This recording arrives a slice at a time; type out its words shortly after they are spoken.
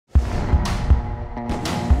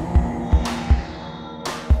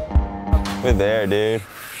We're there, dude.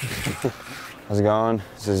 How's it going?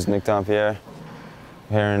 This is Nick Dompierre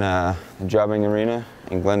here in the Jobbing Arena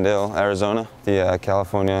in Glendale, Arizona. The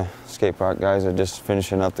California skate park guys are just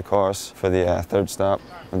finishing up the course for the third stop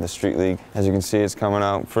of the Street League. As you can see, it's coming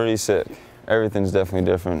out pretty sick. Everything's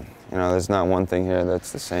definitely different. You know, there's not one thing here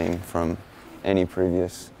that's the same from any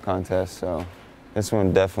previous contest, so this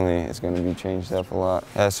one definitely is going to be changed up a lot.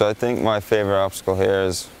 So I think my favorite obstacle here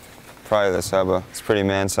is probably the Seba. It's pretty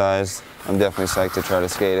man-sized. I'm definitely psyched to try to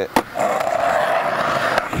skate it.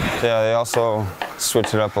 Yeah, they also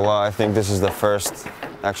switch it up a lot. I think this is the first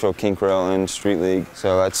actual kink rail in Street League,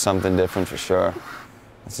 so that's something different for sure.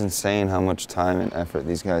 It's insane how much time and effort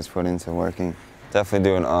these guys put into working. Definitely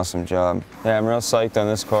do an awesome job. Yeah, I'm real psyched on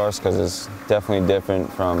this course because it's definitely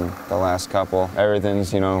different from the last couple.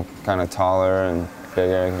 Everything's, you know, kind of taller and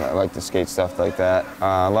bigger. I like to skate stuff like that.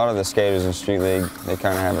 A lot of the skaters in Street League, they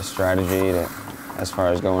kind of have a strategy as far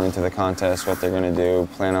as going into the contest, what they're going to do,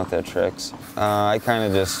 plan out their tricks. I kind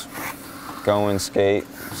of just go and skate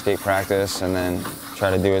practice, and then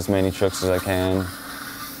try to do as many tricks as I can.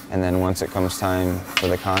 And then once it comes time for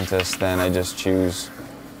the contest, then I just choose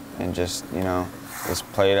and just, you know, just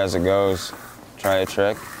play it as it goes. Try a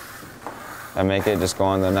trick. If I make it, just go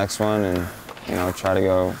on to the next one and, you know, try to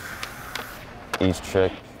go each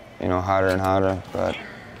trick, you know, harder and harder. But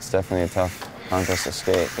it's definitely a tough contest to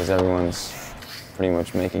skate because everyone's pretty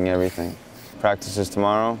much making everything. Practice is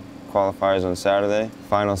tomorrow, qualifiers on Saturday,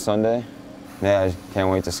 final Sunday. Yeah, I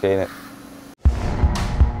can't wait to skate it.